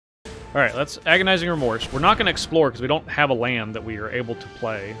Alright, let's Agonizing Remorse. We're not going to explore because we don't have a land that we are able to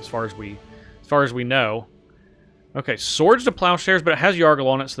play as far as we know. Okay, Swords to Plowshares, but it has Yargle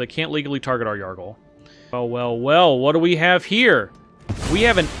on it, so they can't legally target our Yargle. Well, well, well, what do we have here? We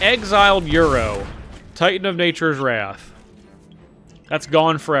have an exiled Euro. Titan of Nature's Wrath. That's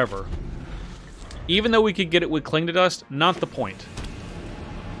gone forever. Even though we could get it with Cling to Dust, not the point.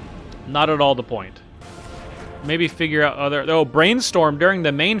 Not at all the point. Maybe figure out other... Oh, Brainstorm during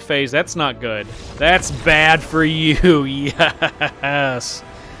the main phase, that's not good. That's bad for you, yes.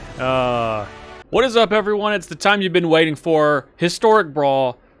 What is up, everyone? It's the time you've been waiting for. Historic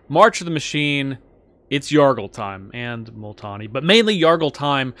Brawl, March of the Machine. It's Yargle time, and Multani, but mainly Yargle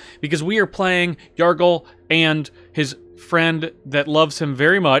time, because we are playing Yargle and his friend that loves him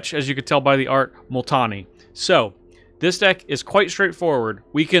very much, as you could tell by the art, Multani. So, this deck is quite straightforward.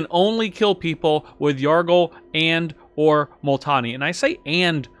 We can only kill people with Yargle and or Multani. And I say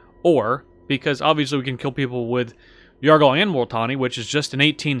and or because obviously we can kill people with Yargle and Multani, which is just an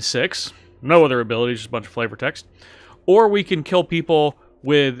 18-6. No other abilities, just a bunch of flavor text. Or we can kill people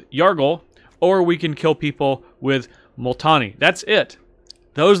with Yargle, or we can kill people with Multani. That's it.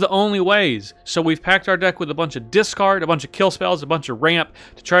 Those are the only ways. So we've packed our deck with a bunch of discard, a bunch of kill spells, a bunch of ramp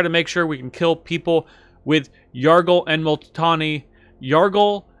to try to make sure we can kill people with Yargle and Multani.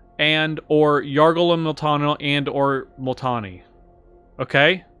 Yargle and or Yargle and Multani and or Multani.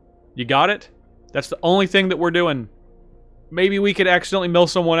 Okay? You got it? That's the only thing that we're doing. Maybe we could accidentally mill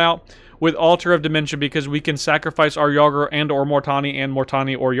someone out with Altar of Dimension because we can sacrifice our Yargle and or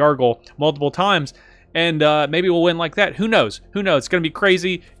Multani or Yargle multiple times, and maybe we'll win like that. Who knows? Who knows? It's going to be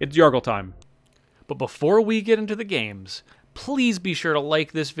crazy. It's Yargle time. But before we get into the games, please be sure to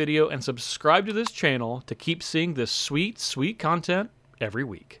like this video and subscribe to this channel to keep seeing this sweet, sweet content every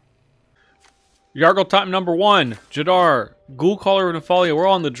week. Yargle time number 1. Jadar, Ghoul Caller, and Nephalia. We're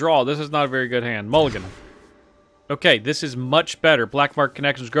on the draw. This is not a very good hand. Mulligan. Okay, this is much better. Black Mark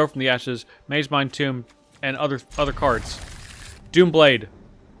Connections, Grow from the Ashes, Maze Mind Tomb, and other cards. Doomblade.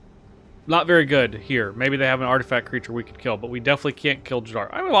 Not very good here. Maybe they have an artifact creature we could kill, but we definitely can't kill Jadar.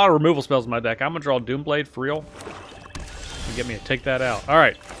 I have a lot of removal spells in my deck. I'm going to draw Doomblade for real. You get me to take that out.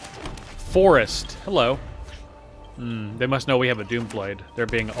 Alright. Forest. Hello. They must know we have a Doomblade. They're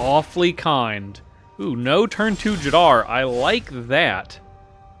being awfully kind. Ooh, no turn 2 Jadar. I like that.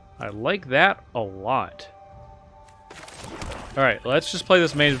 I like that a lot. Alright, let's just play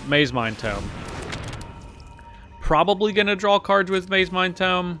this Maze Mind Tome. Probably gonna draw cards with Maze Mind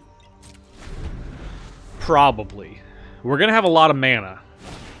Tome. Probably. We're gonna have a lot of mana.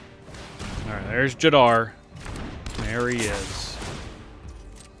 Alright, there's Jadar. There he is.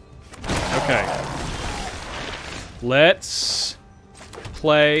 Okay. Let's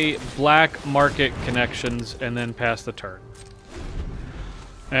play Black Market Connections and then pass the turn.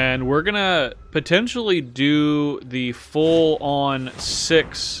 And we're gonna potentially do the full-on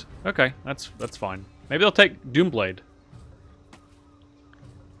 6. Okay, that's fine. Maybe they'll take Doomblade.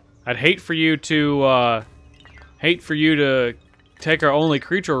 I'd hate for you to take our only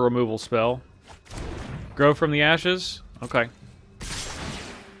creature removal spell. Grow from the Ashes. Okay,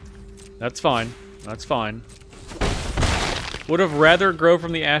 that's fine. That's fine. Would have rather Grow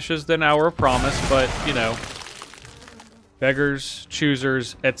from the Ashes than Hour of Promise, but you know. Beggars,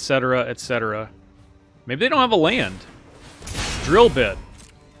 Choosers, etc., etc. Maybe they don't have a land. Drill Bit.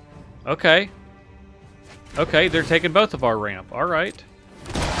 Okay. Okay, they're taking both of our ramp. All right.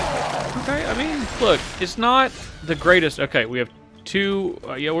 Okay, I mean, look, it's not the greatest. Okay, we have 2.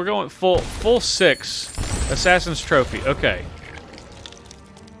 Yeah, we're going full 6. Assassin's Trophy. Okay.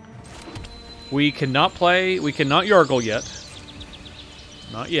 We cannot play. We cannot Yargle yet.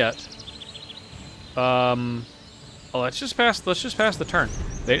 Not yet. Oh, let's just pass the turn.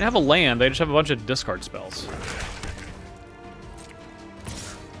 They didn't have a land, they just have a bunch of discard spells.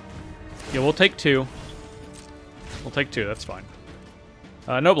 Yeah, we'll take 2. We'll take 2, that's fine.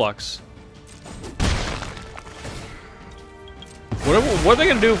 No blocks. What are they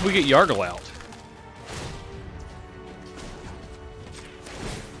gonna do if we get Yargle out?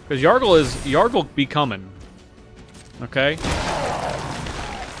 Because Yargle be coming. Okay?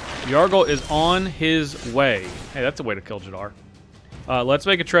 Yargle is on his way. Hey, that's a way to kill Jadar. Let's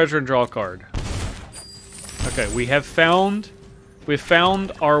make a treasure and draw a card. Okay, we've found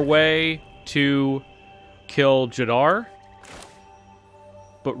our way to kill Jadar.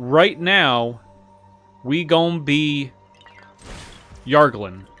 But right now, we gon' be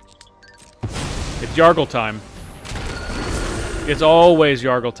Yargling. It's Yargle time. It's always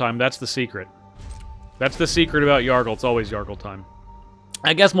Yargle time. That's the secret. That's the secret about Yargle. It's always Yargle time.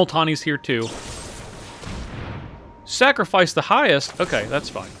 I guess Multani's here too. Sacrifice the highest. Okay, that's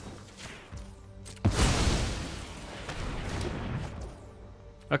fine.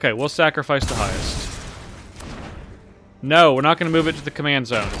 Okay, we'll sacrifice the highest. No, we're not going to move it to the command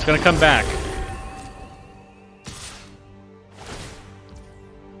zone. It's going to come back.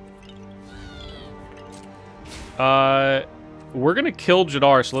 We're going to kill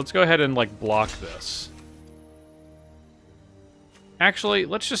Jadar, so let's go ahead and, like, block this. Actually,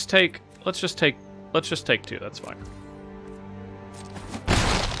 let's just take 2. That's fine.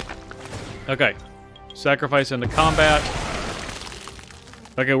 Okay. Sacrifice into combat.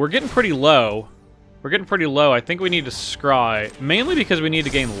 Okay, we're getting pretty low. I think we need to scry, mainly because we need to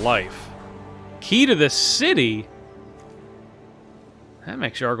gain life. Key to this city? That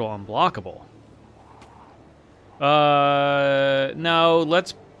makes YARGLE unblockable. No,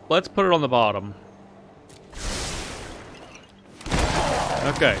 let's put it on the bottom.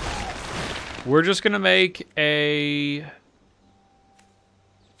 Okay. We're just gonna make a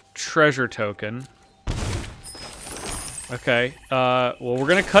treasure token. Okay, well, we're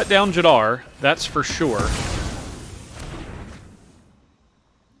gonna cut down Jadar, that's for sure.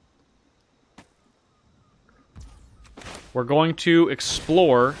 We're going to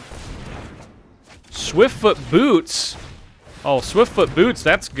explore Swiftfoot Boots. Oh, Swiftfoot Boots,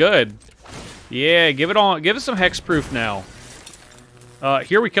 that's good. Yeah, give us some hexproof now.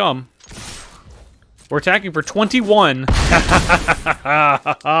 Here we come. We're attacking for 21.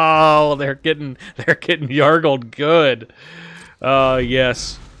 Oh, they're getting YARGLed good.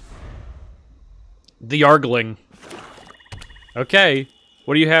 Yes. The YARGLing. Okay.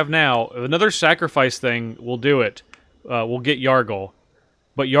 What do you have now? Another sacrifice thing will do it. We'll get YARGLE.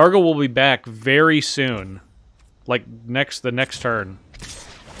 But YARGLE will be back very soon. Like the next turn.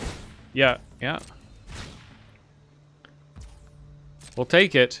 Yeah, yeah. We'll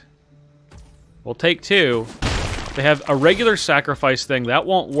take it. We'll take 2. They have a regular sacrifice thing. That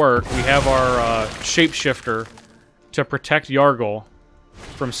won't work. We have our shapeshifter to protect YARGLE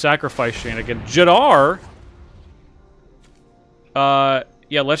from sacrifice shenanigans. Jadar!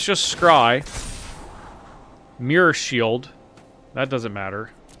 Yeah, let's just scry. Mirror shield. That doesn't matter.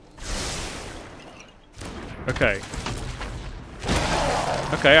 Okay.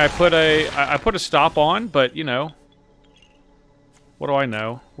 Okay, I put a stop on, but, you know. What do I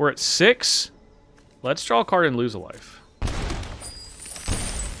know? We're at 6? Let's draw a card and lose a life.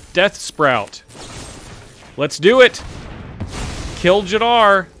 Death Sprout. Let's do it! Kill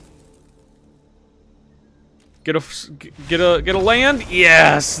Jadar! Get a land?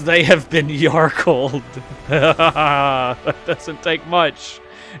 Yes! They have been YARGLed. That doesn't take much.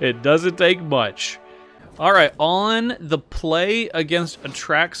 It doesn't take much. Alright, on the play against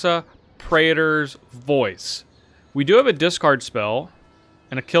Atraxa Praetor's Voice. We do have a discard spell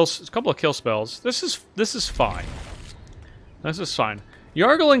and a couple of kill spells. This is fine. This is fine.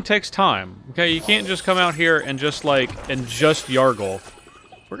 YARGLing takes time. Okay, you can't just come out here and just YARGLe.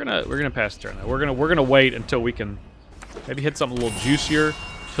 We're gonna pass the turn though. We're gonna wait until we can maybe hit something a little juicier.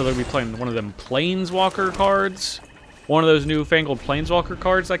 So they'll be playing one of them Planeswalker cards. One of those newfangled Planeswalker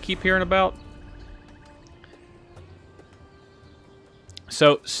cards I keep hearing about.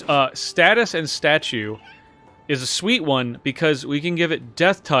 So status and statue is a sweet one because we can give it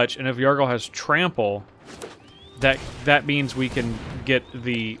Death Touch, and if YARGLe has Trample, that means we can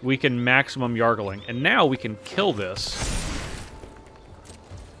maximum YARGLing, and now we can kill this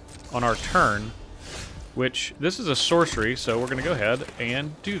on our turn. Which this is a sorcery, so we're gonna go ahead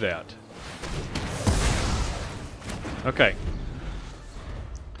and do that. Okay.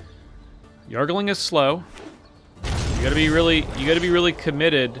 YARGLing is slow. You gotta be really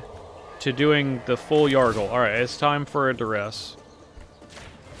committed to doing the full YARGLe. Alright, it's time for a duress.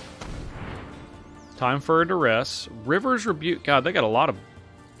 Time for a duress. River's Rebuke. God, they got a lot of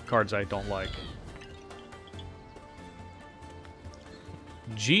cards I don't like.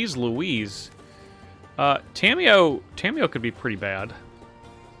 Jeez Louise. Tameo could be pretty bad.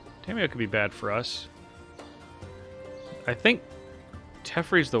 Tameo could be bad for us. I think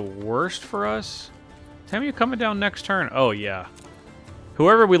Teferi's the worst for us. Tameo coming down next turn. Oh, yeah.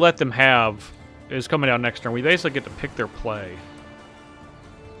 Whoever we let them have is coming down next turn. We basically get to pick their play.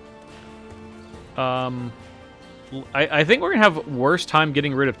 I think we're going to have worse time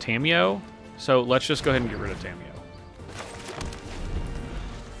getting rid of Tameo, so let's just go ahead and get rid of Tameo.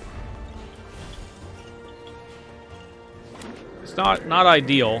 It's not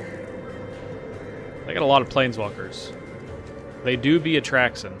ideal. They got a lot of Planeswalkers. They do be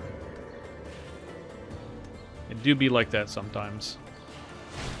Atraxan. It do be like that sometimes.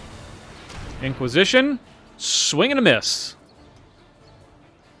 Inquisition, swing and a miss.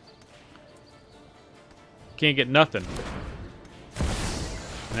 Can't get nothing.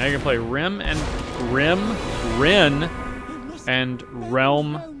 Now you're gonna play Rin. and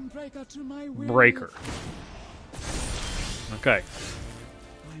Realm Breaker. Okay.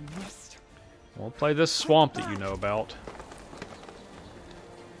 We'll play this swamp that you know about.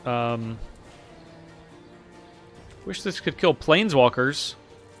 Wish this could kill planeswalkers.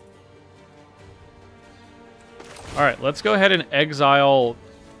 Alright, let's go ahead and exile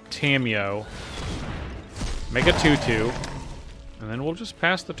Tamio. Make a 2/2. And then we'll just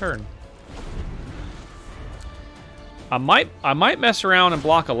pass the turn. I might mess around and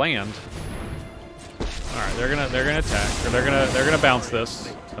block a land. Alright, they're gonna attack. Or they're gonna bounce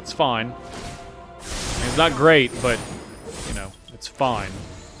this. That's fine. I mean, it's not great, but you know, it's fine.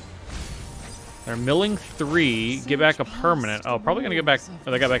 They're milling 3, get back a permanent. Oh, probably gonna get back.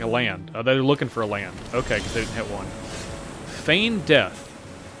 Oh, they got back a land. Oh, they're looking for a land. Okay, because they didn't hit one. Feign Death.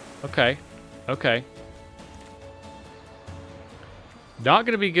 Okay. Okay. Not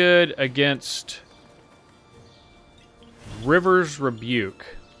gonna be good against River's Rebuke.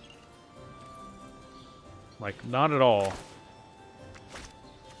 Like, not at all.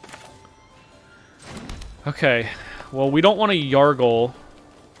 Okay. Well, we don't want to Yargle.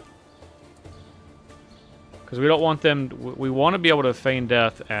 Because we don't want them... We want to be able to feign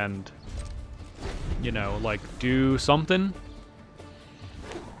death and... You know, like, do something.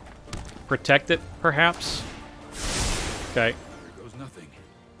 Protect it, perhaps. Okay. There goes nothing.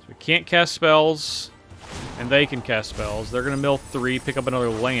 So we can't cast spells. And they can cast spells. They're going to mill 3, pick up another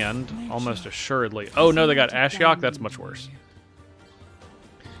land, almost assuredly. Oh, no, they got Ashiok? That's much worse.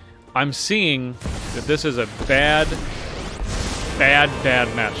 I'm seeing that this is a bad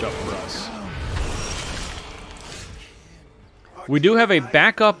matchup for us. We do have a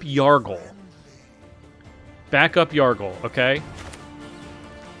backup Yargle. Backup Yargle, okay?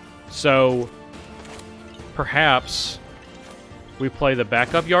 So, perhaps we play the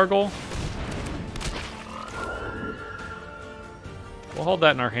backup Yargle. We'll hold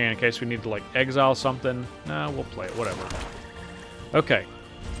that in our hand in case we need to, like, exile something. No, we'll play it. Whatever. Okay.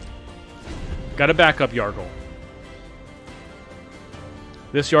 Got a backup Yargle.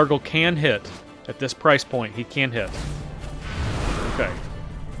 This Yargle can hit. At this price point, he can hit. Okay.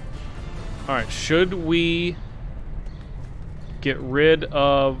 Alright, should we get rid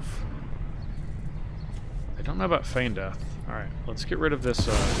of... I don't know about Feign Death. Alright, let's get rid of this,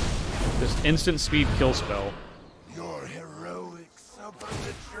 this instant speed kill spell. Your heroics up on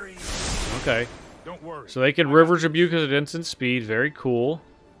the tree. Okay. Don't worry. So they can River's Rebuke at instant speed. Very cool.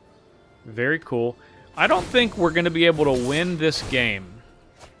 Very cool. I don't think we're going to be able to win this game.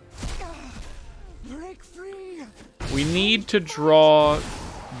 Break free. We need to draw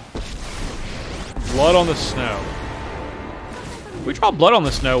Blood on the Snow. If we draw Blood on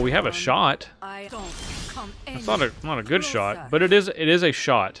the Snow, we have a shot. It's not a good shot, but it is a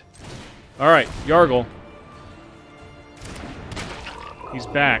shot. All right, Yargle. He's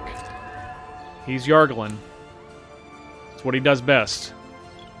back. He's Yargling. It's what he does best.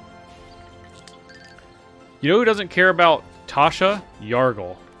 You know who doesn't care about Tasha?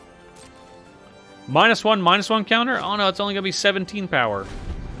 Yargle. -1/-1 counter? Oh no, it's only gonna be 17 power.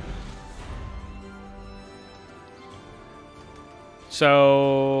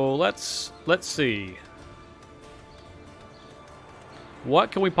 So let's see.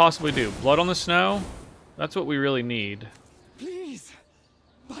 What can we possibly do? Blood on the Snow? That's what we really need. Please,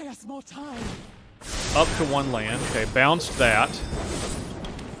 buy us more time. Up to 1 land. Okay, bounced that.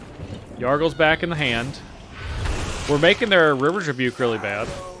 Yargle's back in the hand. We're making their River's Rebuke really bad.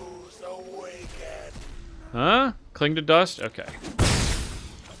 Huh? Cling to Dust? Okay.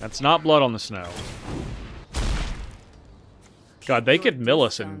 That's not Blood on the Snow. God, they could mill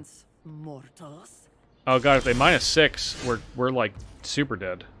us and... Oh god, if they -6, we're like super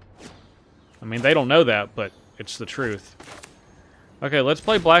dead. I mean, they don't know that, but it's the truth. Okay, let's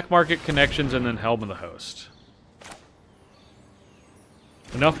play Black Market Connections and then Helm of the Host.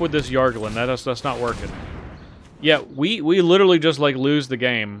 Enough with this Yargling. That's not working. Yeah, we literally just like lose the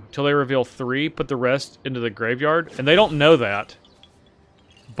game till they reveal 3, put the rest into the graveyard, and they don't know that.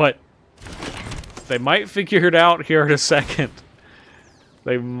 But they might figure it out here in a second.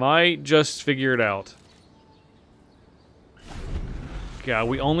 They might just figure it out. God,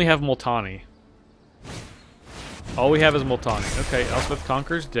 we only have Multani. All we have is Multani. Okay, Elspeth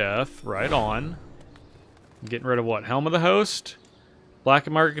Conquers Death. Right on. Getting rid of what? Helm of the Host? Black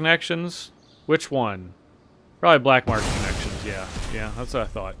Market Connections? Which one? Probably Black Market Connections, yeah. Yeah, that's what I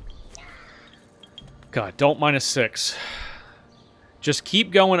thought. God, don't -6. Just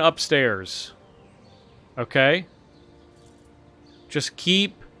keep going upstairs. Okay? Just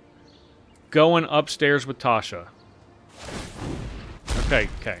keep going upstairs with Tasha. Okay,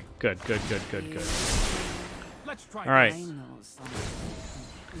 okay. Good. Let's try. All right. I know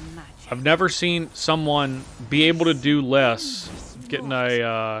something. Magic. I've never seen someone be able to do less. Getting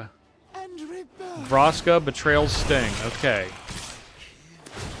a And rebel. Vraska Betrayal Sting. Okay.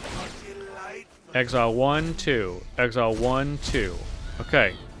 Exile 1, 2. Exile 1, 2.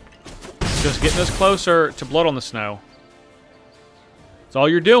 Okay. Just getting us closer to Blood on the Snow. That's all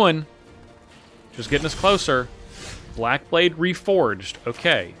you're doing. Just getting us closer. Blackblade Reforged.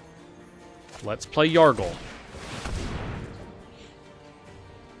 Okay. Let's play Yargle.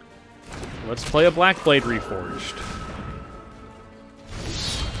 Let's play a Blackblade Reforged.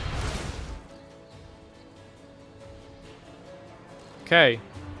 Okay.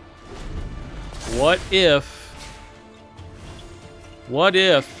 What if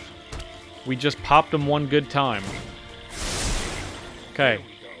we just popped them one good time? Okay.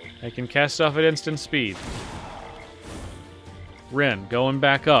 They can cast stuff at instant speed. Ren, going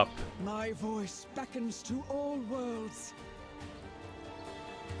back up. My voice beckons to all worlds.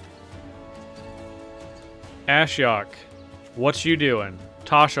 Ashiok, what's you doing?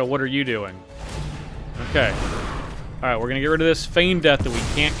 Tasha, what are you doing? Okay. Alright, we're gonna get rid of this Feign Death that we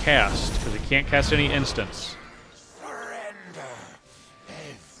can't cast, because we can't cast any instants. Surrender.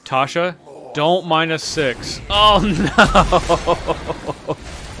 Tasha, don't -6. Oh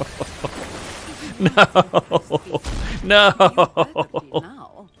no! No!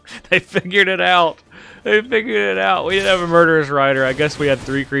 Now. They figured it out. They figured it out. We didn't have a Murderous Rider. I guess we had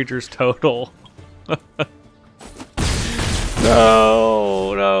 3 creatures total.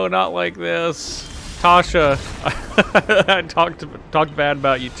 No, no, not like this. Tasha, I talked bad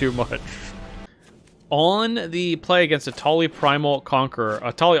about you too much. On the play against a Tali Primal Conqueror,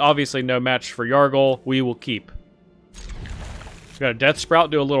 a Tali obviously no match for Yargle, we will keep. We got a Death Sprout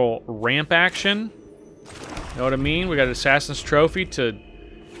do a little ramp action. Know what I mean? We got an Assassin's Trophy to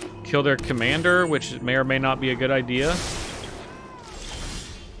kill their commander, which may or may not be a good idea.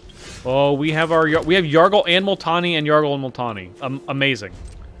 Oh, we have Yargle and Multani and Yargle and Multani. Amazing.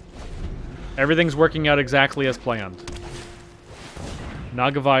 Everything's working out exactly as planned.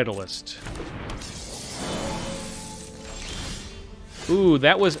 Naga Vitalist. Ooh,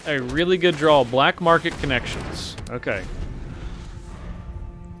 that was a really good draw. Black Market Connections. Okay.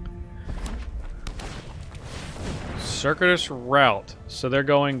 Circuitous Route. So they're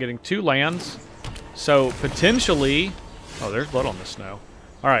getting 2 lands. So potentially... Oh, there's Blood on the Snow.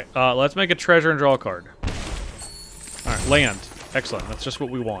 Alright, let's make a treasure and draw a card. Alright, land. Excellent. That's just what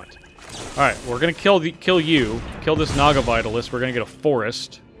we want. Alright, we're gonna kill you. Kill this Naga Vitalist. We're gonna get a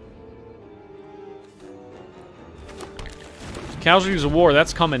forest. Casualties of War,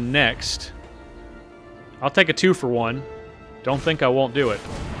 that's coming next. I'll take a 2 for 1. Don't think I won't do it.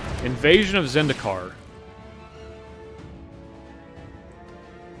 Invasion of Zendikar.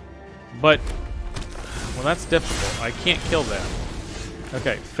 But, well, that's difficult. I can't kill that.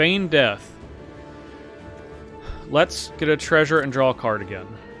 Okay, Feign Death. Let's get a treasure and draw a card again.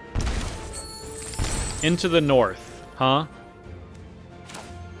 Into the North, huh?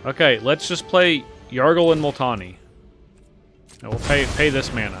 Okay, let's just play Yargle and Multani. And we'll pay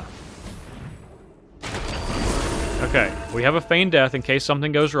this mana. Okay, we have a Feign Death in case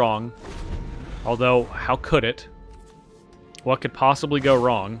something goes wrong. Although, how could it? What could possibly go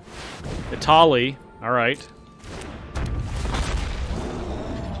wrong? Itali, alright.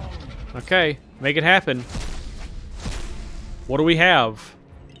 Okay, make it happen. What do we have?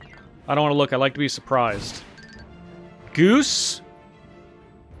 I don't want to look, I like to be surprised. Goose?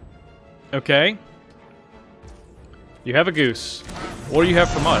 Okay. You have a goose. What do you have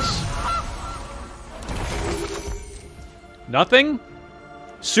from us? Nothing?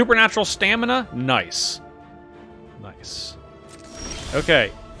 Supernatural stamina? Nice. Nice.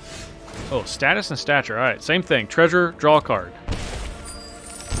 Okay. Oh, status and stature. Alright, same thing. Treasure, draw a card.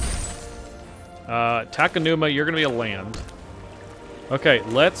 Takanuma, you're going to be a land. Okay,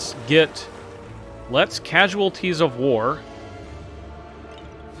 let's Casualties of War.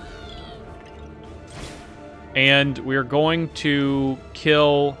 And we're going to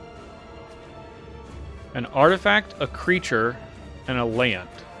kill an artifact, a creature, and a land.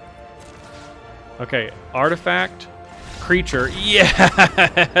 Okay, artifact, creature.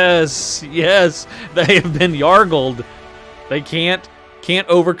 Yes! Yes! They have been Yargled. They can't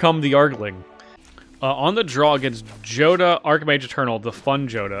overcome the Yargling. On the draw against Joda, Archmage Eternal, the fun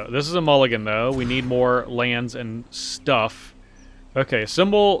Joda. This is a mulligan, though. We need more lands and stuff. Okay,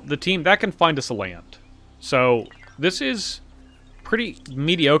 assemble the team. That can find us a land. So, this is pretty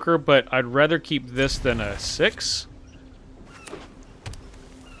mediocre, but I'd rather keep this than a 6.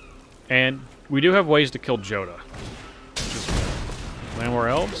 And we do have ways to kill Joda. Landwar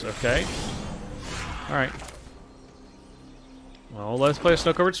Elves, okay. Alright. Well, let's play a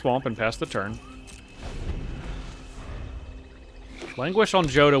Snow-Covered Swamp and pass the turn. Languish on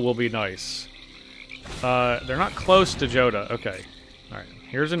Joda will be nice. They're not close to Joda. Okay. Alright.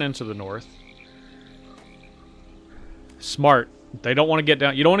 Here's an Into the North. Smart. They don't want to get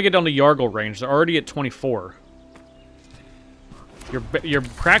down. You don't want to get down to Yargle range. They're already at 24. You're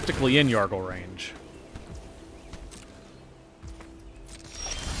practically in Yargle range.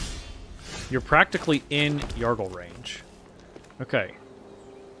 You're practically in Yargle range. Okay.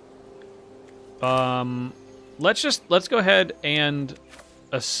 Let's go ahead and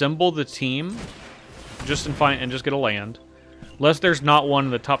assemble the team just and just get a land. Unless there's not one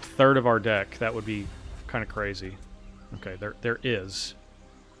in the top third of our deck, that would be kind of crazy. Okay, there is.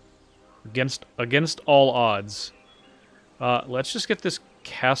 Against all odds. Let's just get this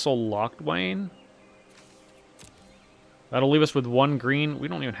Castle Locked, Wayne. That'll leave us with 1 green. We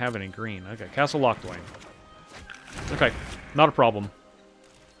don't even have any green. Okay, Castle Locked, Wayne. Okay, not a problem.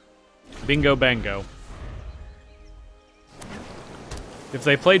 Bingo bango. If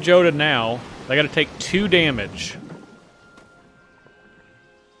they play Joda now, they gotta take 2 damage.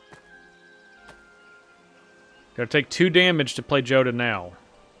 Gotta take 2 damage to play Joda now.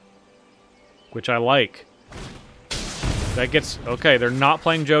 Which I like. That gets... Okay, they're not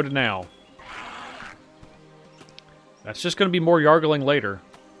playing Joda now. That's just gonna be more Yargling later.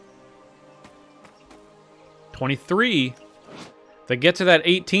 23. If they get to that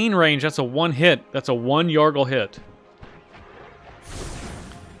 18 range, that's a 1 hit. That's a 1 Yargle hit.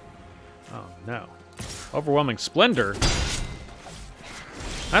 Oh, no. Overwhelming Splendor?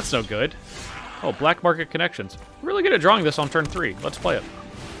 That's no good. Oh, Black Market Connections. Really good at drawing this on turn 3. Let's play it.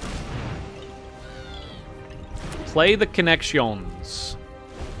 Play the Connections.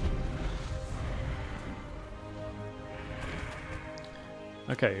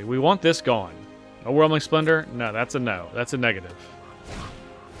 Okay, we want this gone. Overwhelming Splendor? No, that's a no. That's a negative.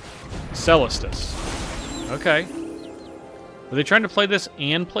 Celestus. Okay. Are they trying to play this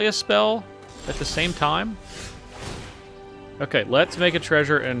and play a spell at the same time? Okay, let's make a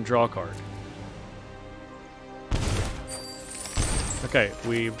treasure and draw a card. Okay,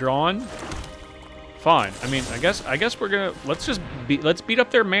 we've drawn. Fine. I mean, I guess we're gonna let's beat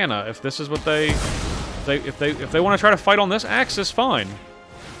up their mana if this is what if they want to try to fight on this axis. Fine.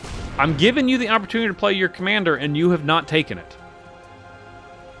 I'm giving you the opportunity to play your commander, and you have not taken it.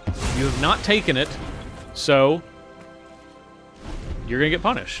 You have not taken it, so you're gonna get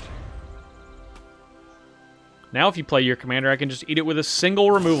punished. Now, if you play your commander, I can just eat it with a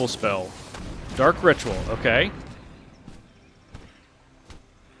single removal spell. Dark Ritual. Okay.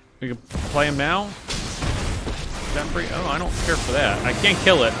 We can play him now. Is that free? Oh, I don't care for that. I can't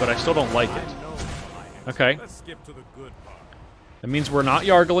kill it, but I still don't like it. Okay. That means we're not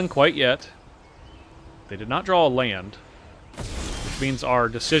Yargling quite yet. They did not draw a land, which means our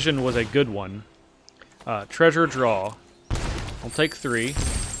decision was a good one. Treasure draw. I'll take 3.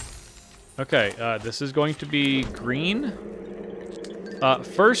 Okay, this is going to be green.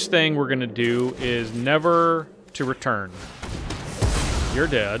 First thing we're going to do is never to return. You're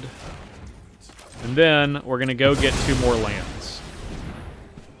dead. And then we're going to go get 2 more lands.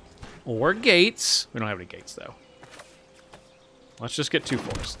 Or gates. We don't have any gates, though. Let's just get 2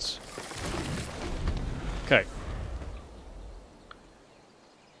 forests. Okay.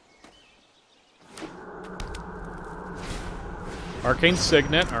 Arcane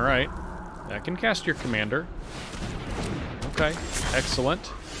Signet, alright. That can cast your commander. Okay,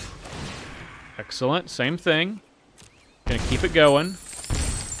 excellent. Excellent, same thing. Gonna keep it going.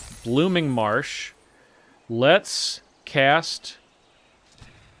 Blooming Marsh. Let's cast...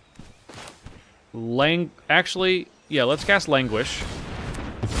 Actually, yeah, let's cast Languish.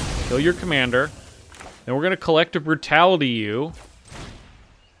 Kill your commander. Then we're gonna Collective Brutality you.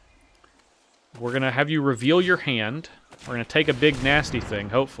 We're gonna have you reveal your hand. We're gonna take a big nasty thing,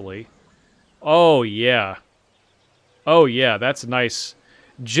 hopefully. Oh, yeah. Oh, yeah, that's nice.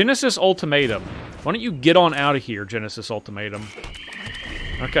 Genesis Ultimatum. Why don't you get on out of here, Genesis Ultimatum?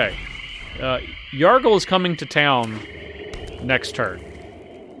 Okay. Yargle is coming to town next turn.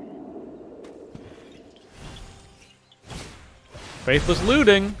 Faithless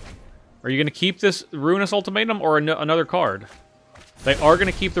Looting. Are you going to keep this Ruinous Ultimatum or another card? They are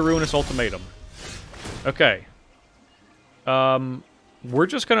going to keep the Ruinous Ultimatum. Okay. We're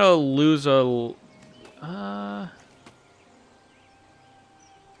just going to lose a...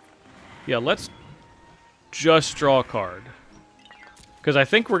 yeah, let's just draw a card. Because I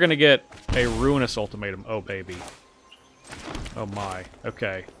think we're going to get a Ruinous Ultimatum. Oh, baby. Oh, my.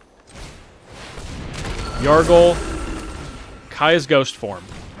 Okay. Yargle. Kaya's Ghost Form.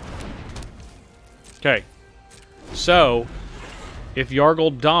 Okay. So, if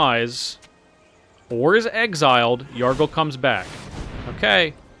Yargle dies or is exiled, Yargle comes back.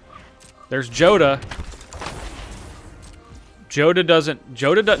 Okay. There's Joda. Joda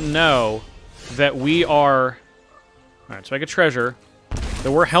doesn't know that we are... Alright, let's make a treasure.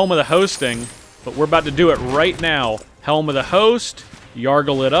 That we're Helm of the Hosting, but we're about to do it right now. Helm of the Host.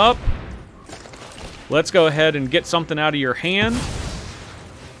 Yargle it up. Let's go ahead and get something out of your hand.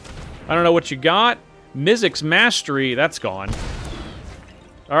 I don't know what you got. Mizzix's Mastery, that's gone.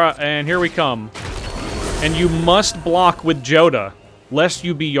 Alright, and here we come. And you must block with Joda, lest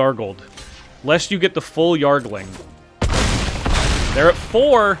you be Yargled. Lest you get the full Yargling. They're at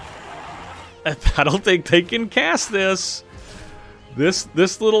 4. I don't think they can cast this.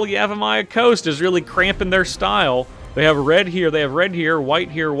 This little Yavimaya Coast is really cramping their style. They have red here, they have red here, white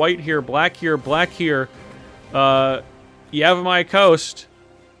here, black here, black here. Yavimaya Coast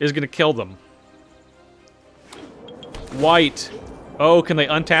is going to kill them. White. Oh, can they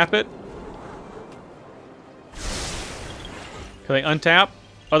untap it? Can they untap?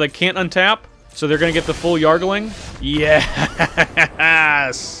 Oh, they can't untap? So they're going to get the full Yargling? Yes!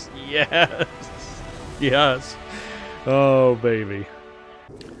 Yes! Yes. Oh, baby.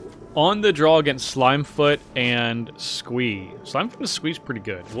 On the draw against Slimefoot and Squee. Slimefoot and Squee's pretty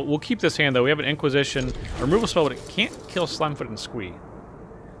good. We'll keep this hand, though. We have an Inquisition. A removal spell, but it can't kill Slimefoot and Squee.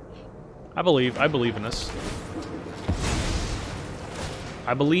 I believe in this.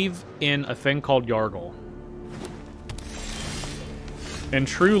 I believe in a thing called Yargle. And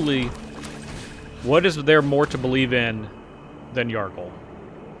truly, what is there more to believe in than Yargle?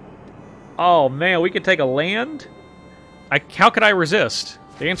 Oh, man, we could take a land? How could I resist?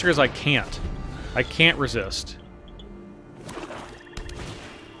 The answer is I can't. I can't resist.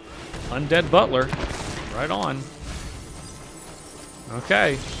 Undead Butler. Right on.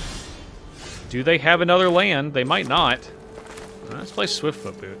 Okay. Do they have another land? They might not. Let's play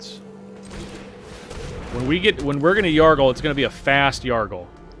Swiftfoot Boots. When we're gonna Yargle, it's gonna be a fast Yargle.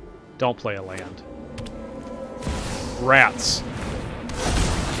 Don't play a land. Rats.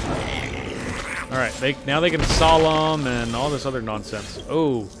 Alright, now they can Solemn and all this other nonsense.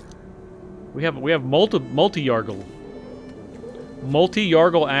 Oh. We have multi-Yargle.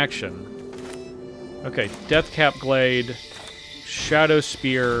 Multi-Yargle action. Okay, Deathcap Glade, Shadow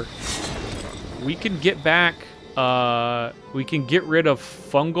Spear. We can get back, we can get rid of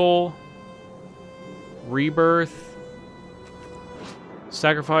Fungal, Rebirth,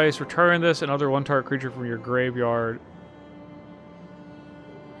 sacrifice, return this, another one-target creature from your graveyard.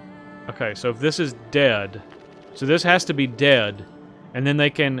 Okay, so if this is dead, so this has to be dead, and then they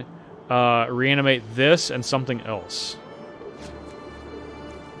can reanimate this and something else.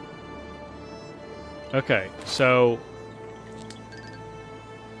 Okay, so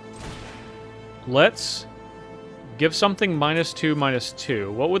let's give something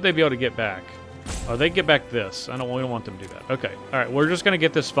 -2/-2. What would they be able to get back? Oh, they get back this. We don't want them to do that. Okay, all right. We're just gonna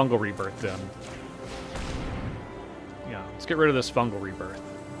get this Fungal Rebirth then. Yeah, let's get rid of this Fungal Rebirth.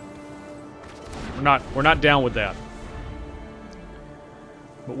 We're not down with that.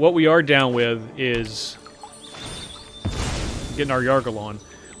 But what we are down with is getting our Yargle on.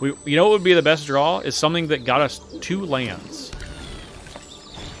 You know what would be the best draw? Is something that got us 2 lands.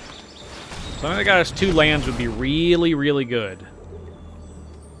 Something that got us 2 lands would be really, really good.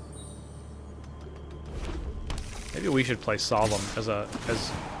 Maybe we should play Solemn as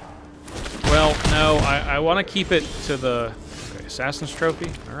well, no, I want to keep it to the... Okay, Assassin's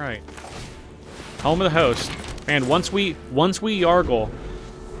Trophy? Alright. Home of the Host. And once we Yargle,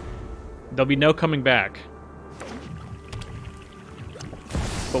 there'll be no coming back.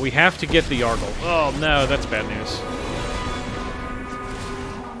 But we have to get the Yargle. Oh, no, that's bad news.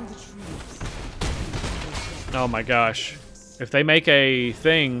 Oh my gosh. If they make a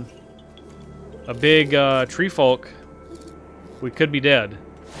thing, a big tree folk, we could be dead.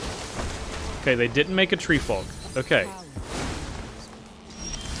 Okay, they didn't make a tree folk. Okay.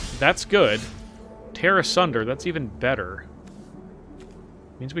 That's good. Tear Asunder, that's even better.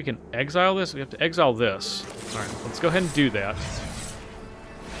 Means we can exile this? We have to exile this. Alright, let's go ahead and do that.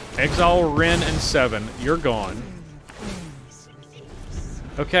 Exile Ren and 7. You're gone.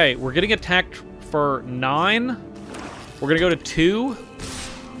 Okay, we're getting attacked for 9. We're gonna go to 2.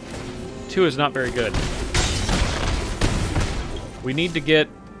 2 is not very good. We need to get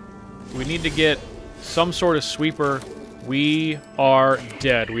some sort of sweeper. We are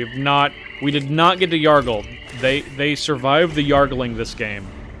dead. We did not get to Yargle. They survived the Yargling this game.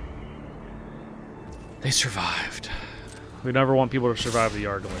 They survived. We never want people to survive the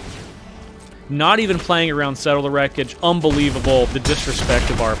Yargling. Not even playing around Settle the Wreckage. Unbelievable, the disrespect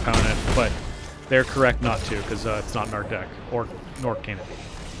of our opponent. But they're correct not to, because it's not in our deck, or nor can it be.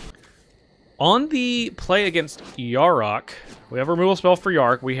 On the play against Yarok, we have a removal spell for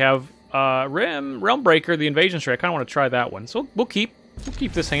Yarok. We have Realm Breaker, the Invasion Stray. I kind of want to try that one, so we'll keep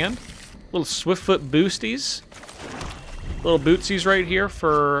this hand. Little Swiftfoot boosties, little bootsies right here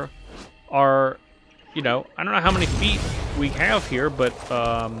for our, you know, I don't know how many feet we have here, but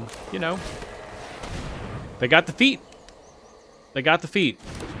you know, they got the feet. They got the feet.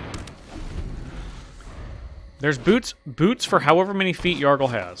 There's boots for however many feet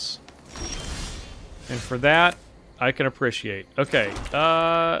Yargle has. And for that, I can appreciate. Okay,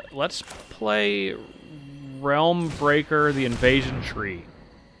 let's play Realm Breaker, the Invasion Tree.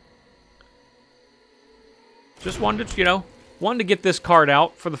 Just wanted to, you know, wanted to get this card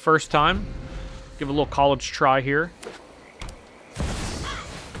out for the first time. Give a little college try here.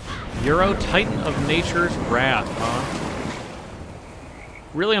 Euro Titan of Nature's Wrath, huh?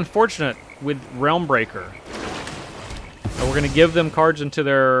 Really unfortunate with Realm Breaker. And we're going to give them cards into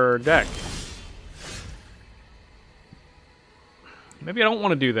their deck. Maybe I don't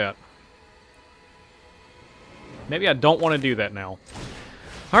want to do that. Maybe I don't want to do that now.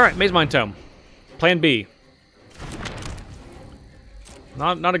 Alright, Maze Mind Tome. Plan B.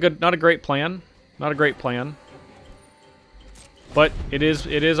 Not a great plan. Not a great plan. But it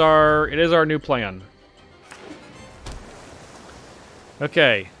is our new plan.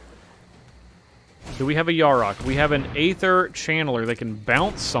 Okay. Do we have a Yarok? We have an Aether Channeler. They can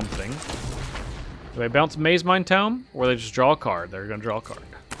bounce something. Do they bounce Maze Mind Tome? Or they just draw a card? They're going to draw a card.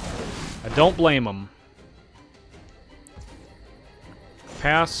 I don't blame them.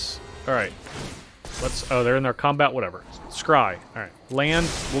 Pass. Alright. Let's... Oh, they're in their combat, whatever. Scry. Alright. Land.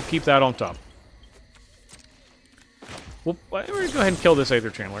 We'll keep that on top. We're going to go ahead and kill this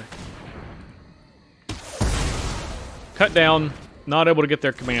Aether Channeler. Cut down. Not able to get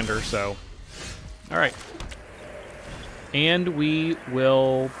their commander, so... Alright. And we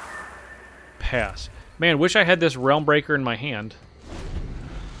will... pass. Man, wish I had this Realm Breaker in my hand.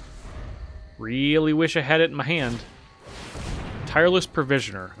 Really wish I had it in my hand. Tireless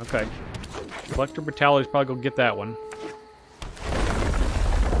Provisioner. Okay. Collector Brutality's probably gonna get that one.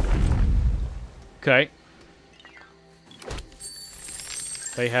 Okay.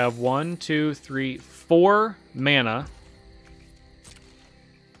 They have 1, 2, 3, 4 mana.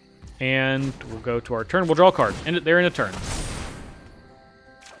 And we'll go to our turn. We'll draw a card. And they're in a turn.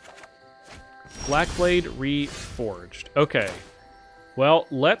 Blackblade Reforged. Okay. Well,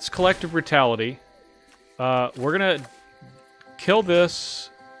 let's Collective Brutality. We're going to kill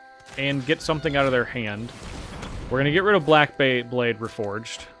this and get something out of their hand. We're going to get rid of Blackblade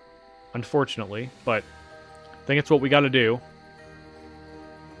Reforged, unfortunately, but I think it's what we got to do.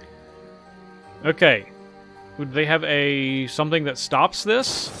 Okay. Would they have something that stops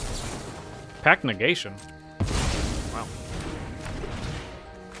this? Pact Negation. Wow.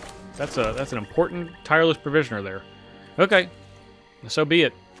 That's an important Tireless Provisioner there. Okay. So be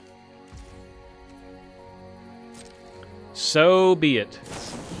it. So be it.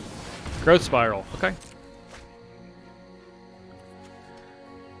 Growth Spiral. Okay.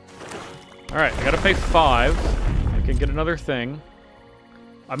 Alright, I gotta pay 5. I can get another thing.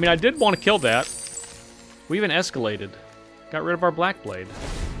 I mean, I did want to kill that. We even escalated. Got rid of our Blackblade.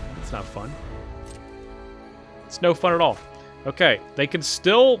 That's not fun. It's no fun at all. Okay, they can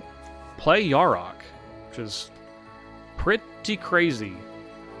still play Yarok, which is pretty crazy.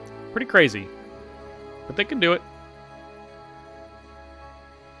 Pretty crazy. But they can do it.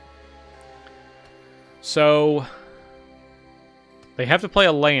 So, they have to play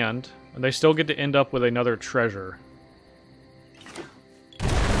a land, and they still get to end up with another treasure.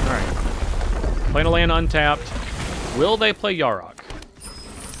 Alright. Playing a land untapped. Will they play Yarok?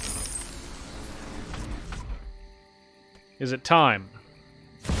 Is it time?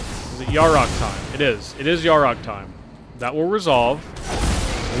 Is it Yarok time? It is. It is Yarok time. That will resolve.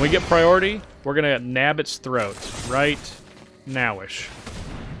 When we get priority, we're going to nab its throat. Right nowish.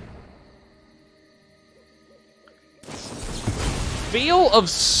 Feel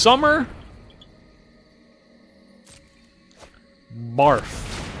of Summer? Barf.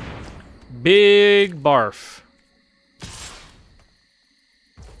 Big barf.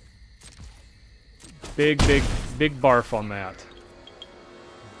 Big barf on that.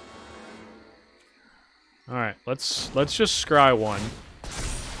 Alright, let's just scry one.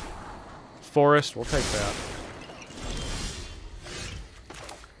 Forest, we'll take that.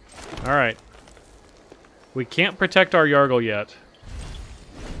 Alright. We can't protect our Yargle yet.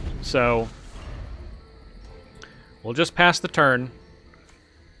 So, we'll just pass the turn.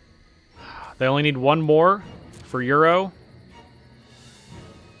 They only need one more for Euro.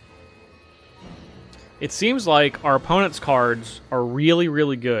 It seems like our opponent's cards are really,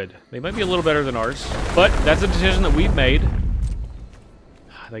 really good. They might be a little better than ours, but that's a decision that we've made.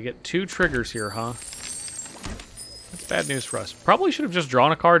 They get 2 triggers here, huh? That's bad news for us. Probably should have just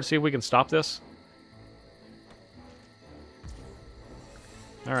drawn a card to see if we can stop this.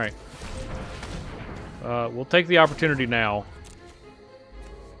 Alright. We'll take the opportunity now.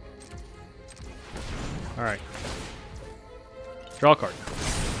 Alright. Draw a card.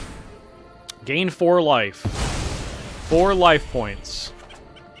 Gain 4 life. 4 life points.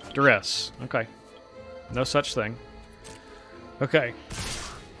 Duress. Okay. No such thing. Okay.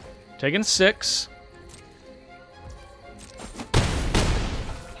 Taking 6.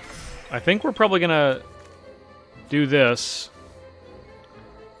 I think we're probably gonna do this.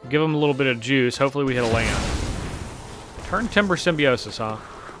 Give him a little bit of juice. Hopefully we hit a land. Turn Timber Symbiosis, huh?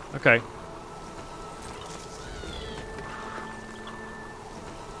 Okay.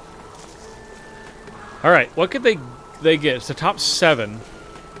 Alright, what could they get? It's the top 7.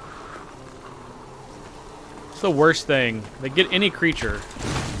 It's the worst thing. They get any creature.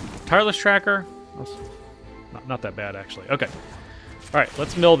 Tireless Tracker? That's not that bad, actually. Okay. Alright,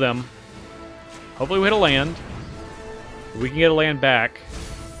 let's mill them. Hopefully we hit a land. We can get a land back.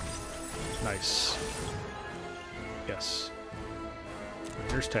 Nice. Yes.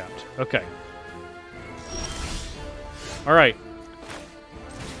 Here's tapped. Okay. Alright.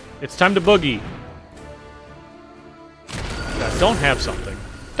 It's time to boogie. God, don't have something.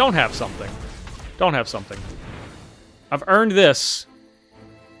 Don't have something. Don't have something. I've earned this.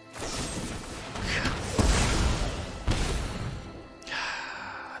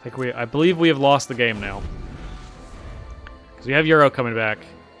 I believe we have lost the game now. Because we have Euro coming back.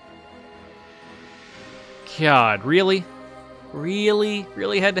 God, really? Really?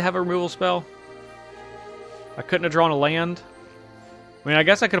 Really had to have a removal spell? I couldn't have drawn a land? I mean, I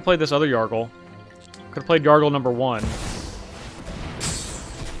guess I could have played this other Yargle. Could have played Yargle number 1.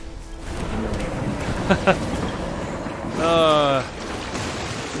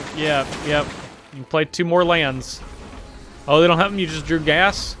 Yep. You played 2 more lands. Oh, they don't have them? You just drew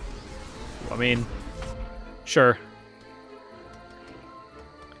gas? I mean, sure.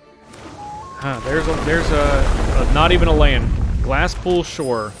 Huh, there's a not even a land. Glasspool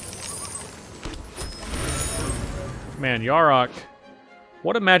Shore. Man, Yarok.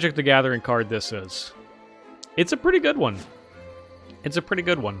 What a Magic the Gathering card this is. It's a pretty good one. It's a pretty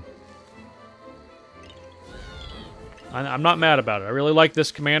good one. I'm not mad about it. I really like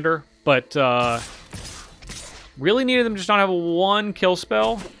this commander, but really needed them just not have 1 kill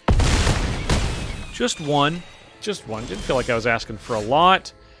spell. Just 1. Just 1. Didn't feel like I was asking for a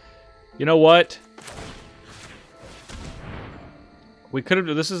lot. You know what? We could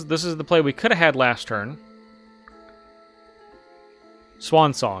have. This is the play we could have had last turn.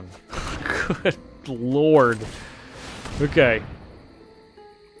 Swan Song. Good lord. Okay.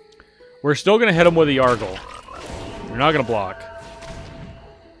 We're still gonna hit him with a Yargle. We're not gonna block.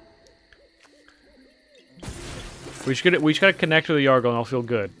 We just gotta connect with the Yargle, and I'll feel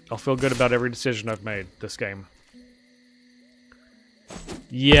good. I'll feel good about every decision I've made this game.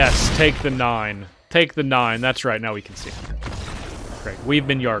 Yes, take the 9. Take the 9. That's right. Now we can see it. Great. We've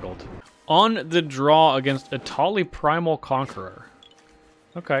been Yargled. On the draw against Atali Primal Conqueror.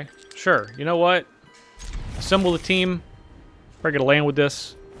 Okay, sure. You know what? Assemble the team. Probably gonna land with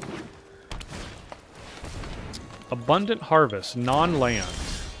this. Abundant Harvest, non-land.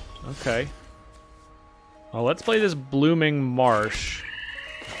 Okay. Well, let's play this Blooming Marsh.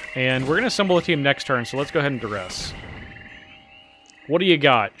 And we're gonna assemble the team next turn, so let's go ahead and duress. What do you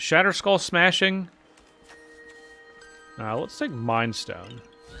got? Shatter Skull Smashing? Let's take Mind Stone.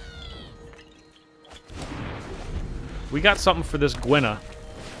 We got something for this Gwenna.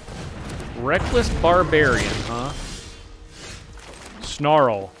 Reckless Barbarian, huh?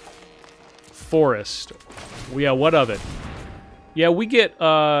 Snarl. Forest. Yeah, what of it? Yeah, we get,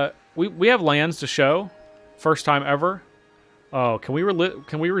 we have lands to show. First time ever. Oh, can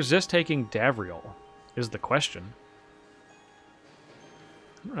we resist taking Davriel? Is the question.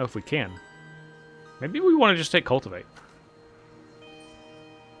 I don't know if we can. Maybe we want to just take Cultivate.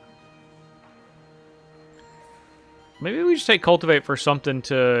 Maybe we just take Cultivate for something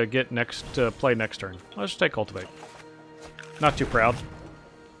to get to play next turn. Let's just take Cultivate. Not too proud.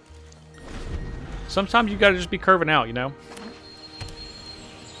 Sometimes you gotta just be curving out, you know?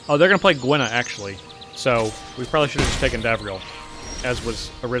 Oh, they're gonna play Gwenna, actually. So, we probably should have just taken Davriel, as was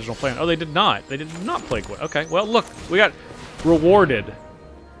original plan. Oh, they did not. They did not play Gwenna. Okay, well, look. We got rewarded.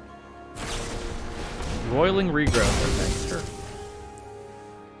 Roiling Regrowth. Okay, sure.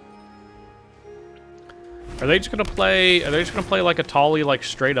 Are they just gonna play like a Tolly, like,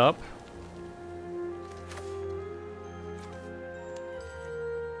 straight up?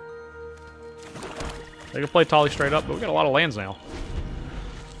 They can play Tolly straight up, but we got a lot of lands now.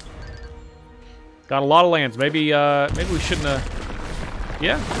 Got a lot of lands. Maybe we shouldn't have...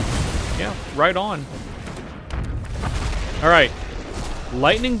 Yeah, right on. All right.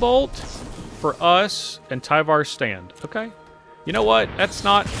 Lightning Bolt for us and Tyvar's stand. Okay. You know what? That's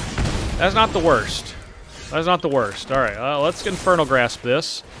not the worst. That's not the worst. All right. Let's Infernal Grasp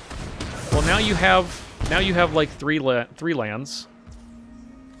this. Well, now you have like three lands.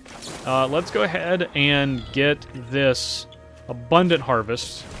 Let's go ahead and get this Abundant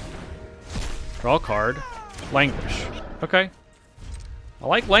Harvest. Draw a card. Languish. Okay. I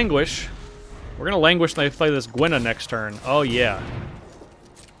like Languish. We're going to Languish when they play this Gwenna next turn. Oh, yeah.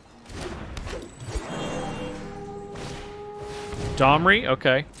 Domri.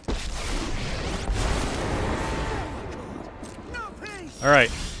 Okay. All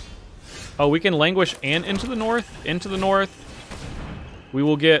right. Oh, we can Languish and into the north. Into the north. We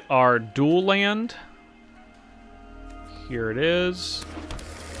will get our dual land. Here it is.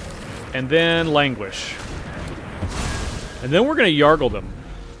 And then Languish. And then we're going to Yargle them.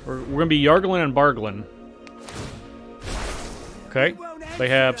 We're going to be Yargling and Bargling. Okay. They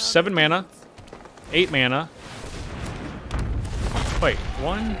have 7 mana. 8 mana. Wait.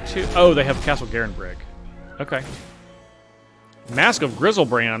 1, 2... Oh, they have Castle Garenbrig. Okay. Mask of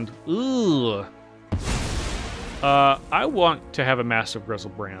Grizzlebrand. Ooh. I want to have a Massive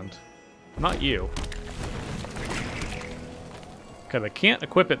Grizzlebrand. Not you. Okay, they can't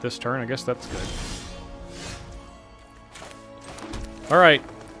equip it this turn. I guess that's good. Alright.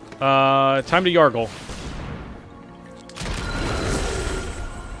 Time to Yargle.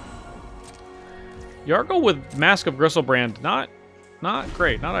 Yargle with Mask of Grizzlebrand, not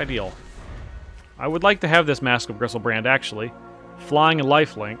great, not ideal. I would like to have this Mask of Grizzlebrand, actually. Flying and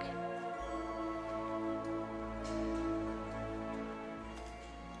lifelink.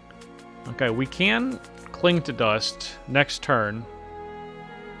 Okay, we can Cling to Dust next turn.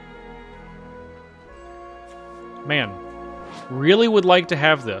 Man, really would like to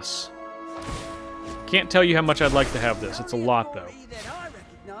have this. Can't tell you how much I'd like to have this. It's a lot, though.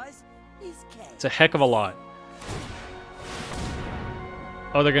 It's a heck of a lot.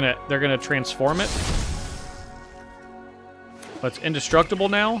 Oh, they're gonna transform it. Oh, it's indestructible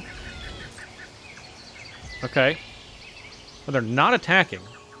now. Okay. Well, they're not attacking.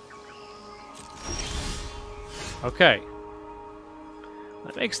 Okay.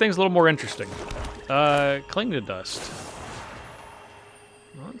 That makes things a little more interesting. Cling to Dust.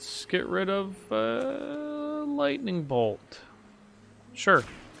 Let's get rid of Lightning Bolt. Sure.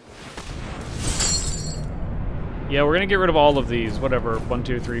 Yeah, we're gonna get rid of all of these. Whatever. 1,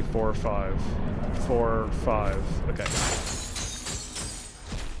 2, 3, 4, 5. 4, 5. Okay.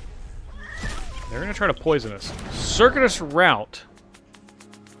 They're gonna try to poison us. Circuitous Route.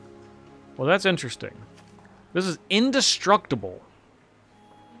 Well, that's interesting. This is indestructible.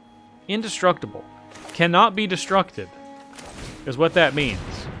 Indestructible. Cannot be destructed. Is what that means.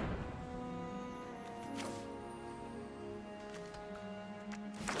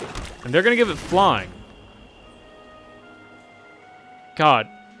 And they're gonna give it flying. God.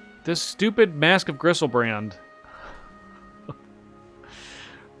 This stupid Mask of Grizzlebrand.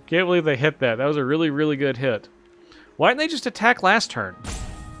 Can't believe they hit that. That was a really, really good hit. Why didn't they just attack last turn?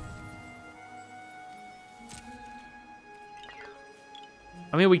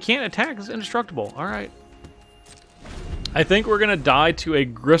 I mean, we can't attack. It's indestructible. All right. I think we're going to die to a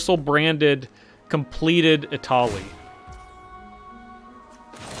Gristle-branded, completed Itali.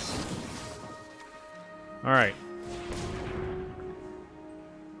 All right.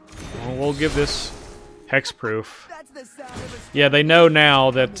 Well, we'll give this hexproof. Yeah, they know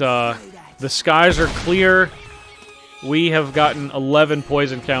now that the skies are clear. We have gotten 11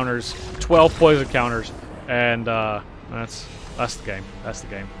 poison counters, 12 poison counters, and that's the game. That's the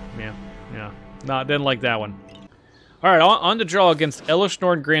game. Yeah. No, didn't like that one. All right, on to draw against Elish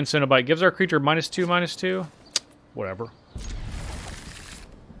Norn Grand Cenobite. Gives our creature -2/-2. Whatever.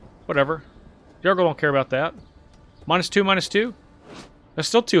 Whatever. Yargle don't care about that. -2/-2. That's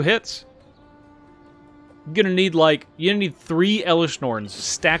still 2 hits. You're gonna need you need 3 Elish Norns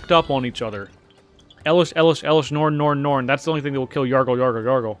stacked up on each other. Elish, Norn. That's the only thing that will kill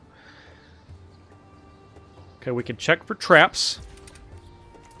Yargle. Okay, we can check for traps.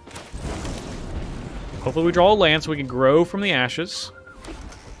 Hopefully we draw a land so we can grow from the ashes.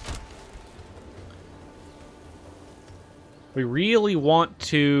 We really want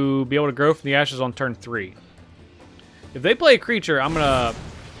to be able to grow from the ashes on turn 3. If they play a creature, I'm gonna...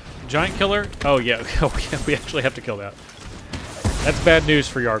 Giant Killer? Oh, yeah. We actually have to kill that. That's bad news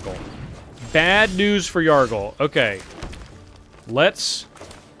for Yargle. Bad news for Yargle. Okay. Let's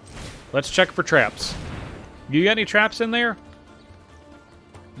check for traps. You got any traps in there?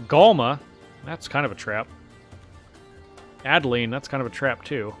 Galma. That's kind of a trap. Adeline. That's kind of a trap,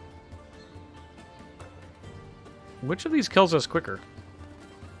 too. Which of these kills us quicker?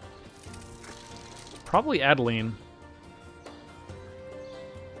 Probably Adeline.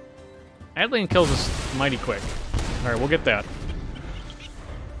 Adeline kills us mighty quick. Alright, we'll get that.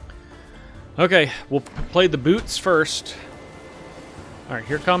 Okay, we'll play the boots first. Alright,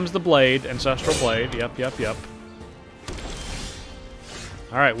 here comes the blade. Ancestral blade. Yep, yep, yep.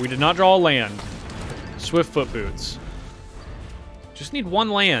 Alright, we did not draw a land. Swiftfoot boots. Just need one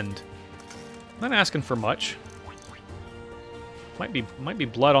land. Not asking for much. Might be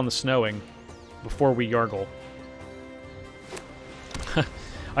blood on the snowing before we Yargle.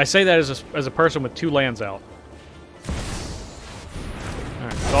 I say that as a person with 2 lands out.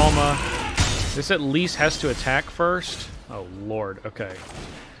 Alright, Galma. This at least has to attack first. Oh, Lord. Okay.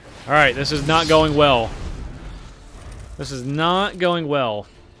 Alright, this is not going well. This is not going well.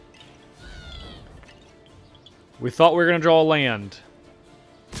 We thought we were going to draw a land.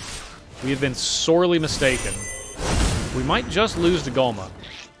 We have been sorely mistaken. We might just lose to Galma.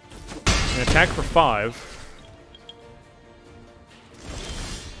 An attack for 5.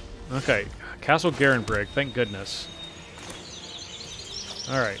 Okay, Castle Garenbrig, thank goodness.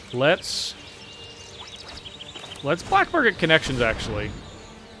 Alright, let's black market connections, actually.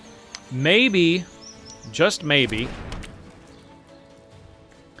 Maybe, just maybe,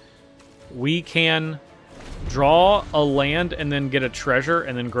 we can draw a land and then get a treasure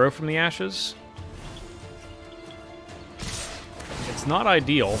and then grow from the ashes. It's not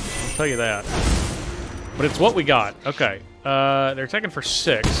ideal, I'll tell you that. But it's what we got. Okay, they're attacking for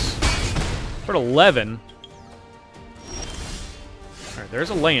 6. We're at 11. Alright, there's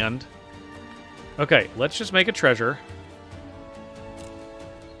a land. Okay, let's just make a treasure.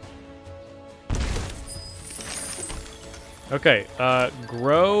 Okay,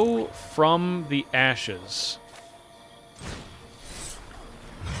 grow from the ashes.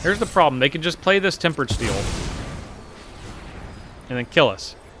 Here's the problem. They can just play this Tempered Steel. And then kill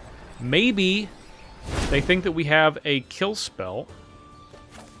us. Maybe they think that we have a kill spell.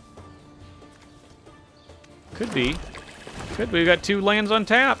 Could be. Could be. We got 2 lands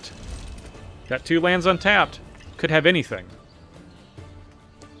untapped. Got 2 lands untapped. Could have anything.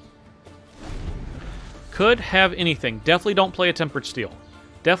 Could have anything. Definitely don't play a Tempered Steel.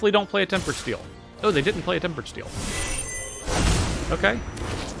 Definitely don't play a Tempered Steel. Oh, they didn't play a Tempered Steel. Okay.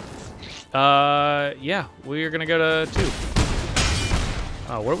 Yeah. We're gonna go to 2.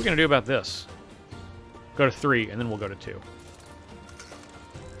 What are we gonna do about this? Go to 3, and then we'll go to 2.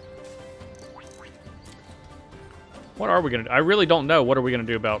 What are we gonna do? I really don't know. What are we gonna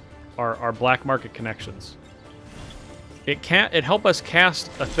do about our black market connections? It help us cast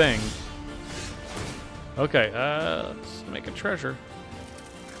a thing. Okay, let's make a treasure.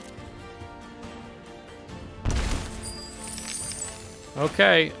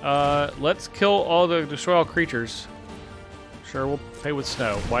 Okay, let's destroy all creatures. Sure, we'll pay with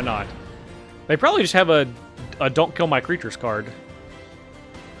snow. Why not? They probably just have a don't kill my creatures card.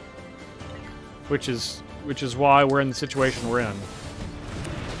 Which is why we're in the situation we're in.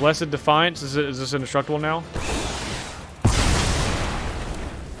 Blessed Defiance, is this indestructible now?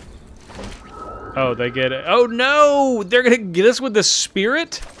 Oh, they get it. Oh no! They're gonna get us with the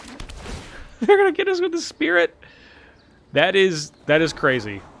spirit? They're gonna get us with the spirit? That is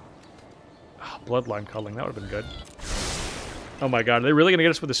crazy. Oh, bloodline culling, that would have been good. Oh my god, are they really gonna get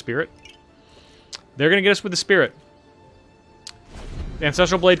us with the spirit? They're gonna get us with the spirit. The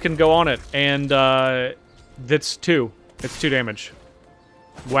Ancestral Blade can go on it, and that's 2. It's 2 damage.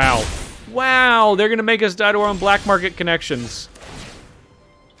 Wow. Wow, they're gonna make us die to our own black market connections.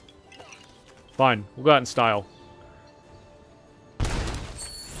 Fine, we'll go out in style.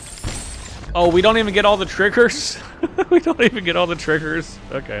 Oh, we don't even get all the triggers? We don't even get all the triggers?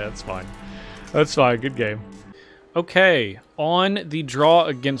 Okay, that's fine. That's fine, good game. Okay, on the draw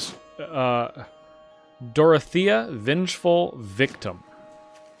against Dorothea, Vengeful Victim.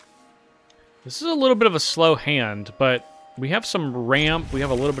 This is a little bit of a slow hand, but we have some ramp, we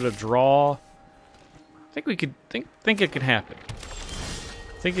have a little bit of draw. I think we could think it can happen.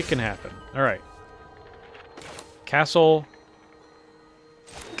 Think it can happen. All right. Castle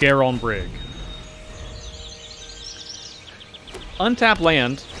Garenbrig. Untapped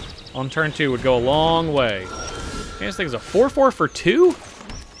land on turn 2 would go a long way. Okay, this thing's a 4/4 for 2?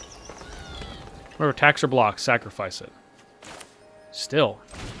 Remember, tax or block, sacrifice it. Still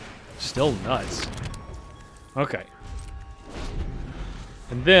nuts. Okay.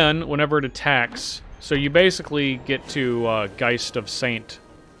 And then, whenever it attacks, so you basically get to Geist of Saint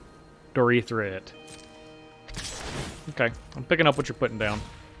Dorithra it. Okay, I'm picking up what you're putting down.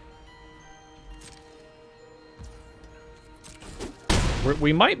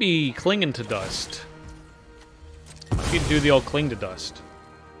 We might be clinging to dust. We could do the old cling to dust.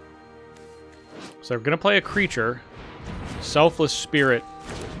 So we're going to play a creature, Selfless Spirit,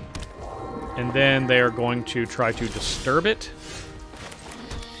 and then they are going to try to disturb it.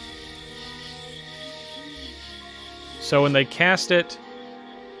 So when they cast it,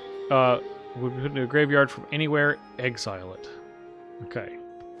 we put it in a graveyard from anywhere, exile it. Okay.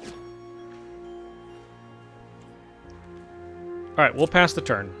 Alright, we'll pass the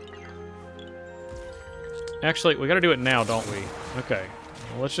turn. Actually, we gotta do it now, don't we? Okay.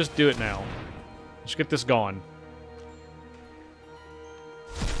 Well, let's just do it now. Let's get this going.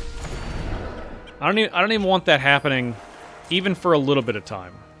 I don't even want that happening, even for a little bit of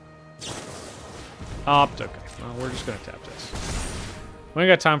time. Opt. Okay. Well, we're just gonna tap this. We ain't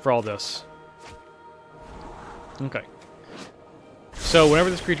got time for all this. Okay. So whenever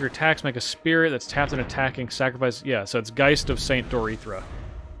this creature attacks, make a spirit that's tapped and attacking, sacrifice. Yeah. So it's Geist of Saint Dorithra.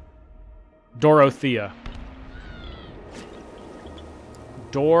 Dorothea.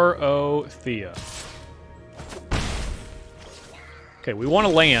 Dorothea. Okay, we want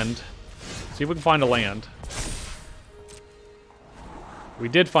to land. See if we can find a land. We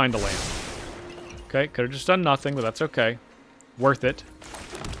did find a land. Okay, could have just done nothing, but that's okay. Worth it.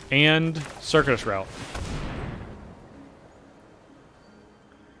 And Circuitous Route.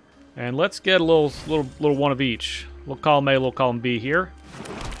 And let's get a little one of each. Little column A, little column B here.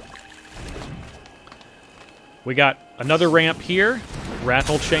 We got another ramp here.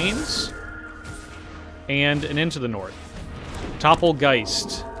 Rattle Chains. And an Into the North. Topple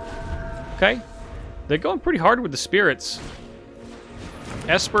Geist. Okay. They're going pretty hard with the spirits.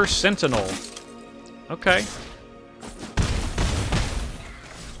 Esper Sentinel. Okay.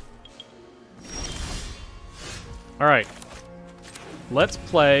 Alright. Let's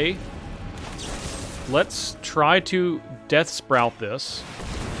play. Let's try to Death Sprout this.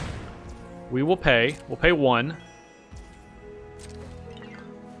 We will pay. We'll pay 1.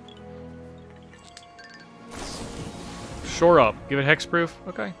 Shore up. Give it hexproof.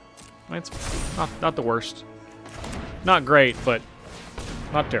 Okay. It's not the worst. Not great, but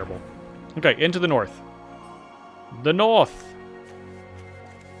not terrible. Okay, into the north. The north.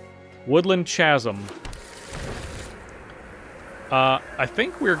 Woodland Chasm. I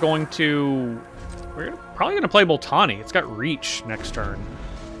think we're going to... We're probably going to play Multani. It's got Reach next turn.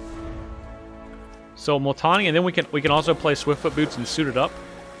 So Multani, and then we can also play Swiftfoot Boots and Suit It Up.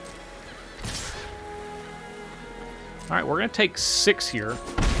 Alright, we're going to take 6 here.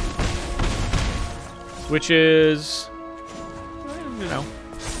 Which is... You know...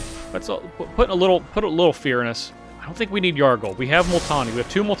 Let's put a little fear in us. I don't think we need Yargle. We have Multani. We have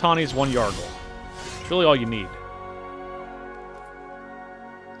 2 Multanis, 1 Yargle. It's really all you need.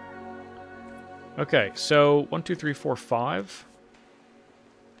 Okay, so 1, 2, 3, 4, 5.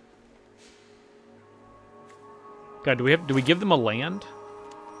 God, do we give them a land?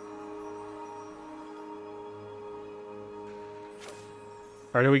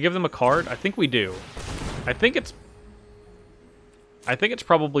 Or do we give them a card? I think we do. I think it's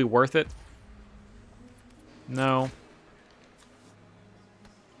probably worth it. No.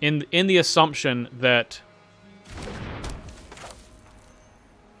 In the assumption that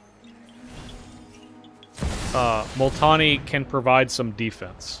Multani can provide some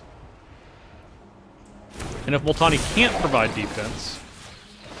defense. And if Multani can't provide defense,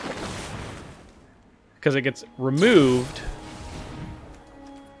 because it gets removed...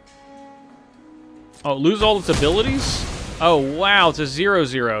 Oh, lose all its abilities? Oh, wow, it's a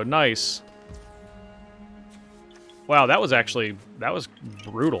 0/0. Nice. Wow, that was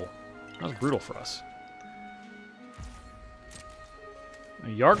brutal. That was brutal for us.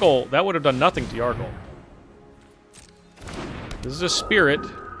 Yargle, that would have done nothing to Yargle. This is a spirit,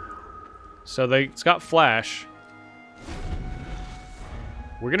 so it's got flash.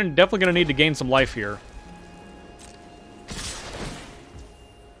 We're definitely gonna need to gain some life here.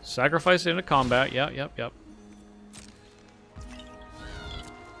 Sacrifice it into combat. Yep.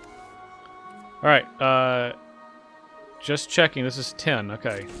 Alright, just checking. This is 10.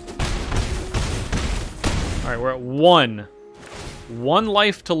 Okay. Alright, we're at 1. 1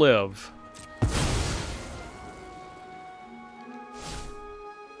 life to live.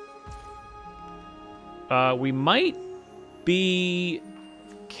 We might be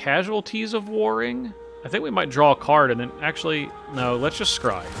casualties of warring. I think we might draw a card and then actually... No, let's just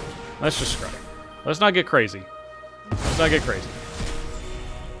scry. Let's not get crazy.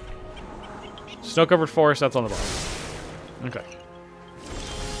 Snow-covered forest, that's on the bottom. Okay.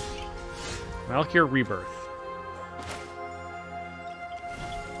 Valkyr Rebirth.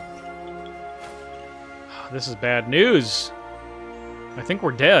 This is bad news. I think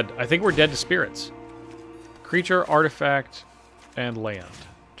we're dead. I think we're dead to spirits. Creature, artifact, and land.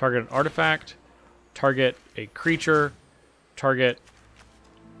 Target an artifact. Target a creature. Target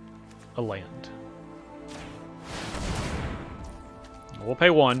a land. We'll pay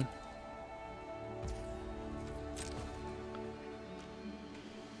 1.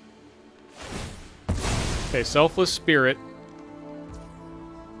 Okay, Selfless Spirit.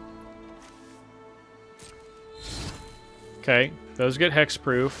 Okay, those get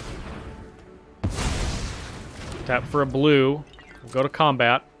hexproof. Tap for a blue. We'll go to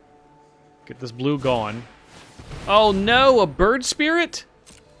combat. Get this blue gone. Oh no, a bird spirit?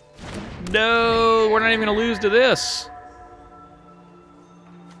 No, we're not even gonna lose to this.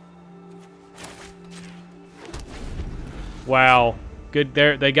 Wow, good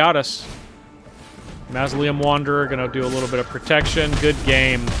there. They got us. Mausoleum Wanderer gonna do a little bit of protection. Good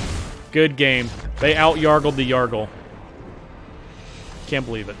game. Good game. They out-Yargled the Yargle. Can't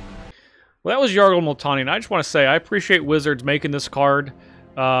believe it. Well, that was Yargle Multani, and I just want to say I appreciate Wizards making this card.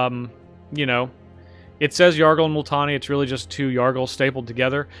 You know, it says Yargle and Multani. It's really just 2 Yargles stapled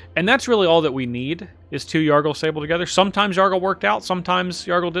together, and that's really all that we need is 2 Yargles stapled together. Sometimes Yargle worked out, sometimes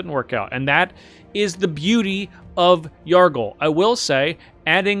Yargle didn't work out, and that is the beauty of Yargle. I will say,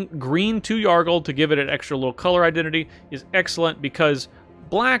 adding green to Yargle to give it an extra little color identity is excellent because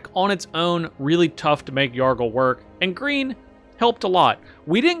black on its own, really tough to make Yargle work, and green helped a lot.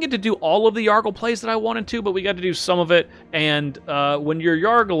 We didn't get to do all of the Yargle plays that I wanted to, but we got to do some of it, and when you're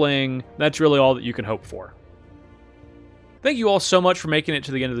Yargling, that's really all that you can hope for. Thank you all so much for making it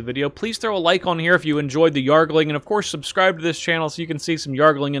to the end of the video. Please throw a like on here if you enjoyed the Yargling, and of course subscribe to this channel so you can see some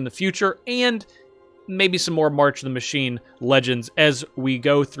Yargling in the future, and maybe some more March of the Machine Legends as we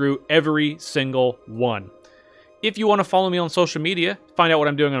go through every single one. If you want to follow me on social media, find out what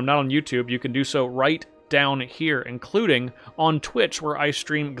I'm doing when I'm not on YouTube, you can do so right down here, including on Twitch, where I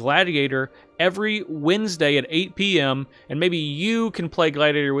stream Gladiator every Wednesday at 8 p.m., and maybe you can play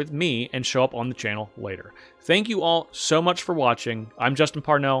Gladiator with me and show up on the channel later. Thank you all so much for watching. I'm Justin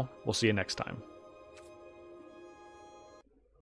Parnell. We'll see you next time.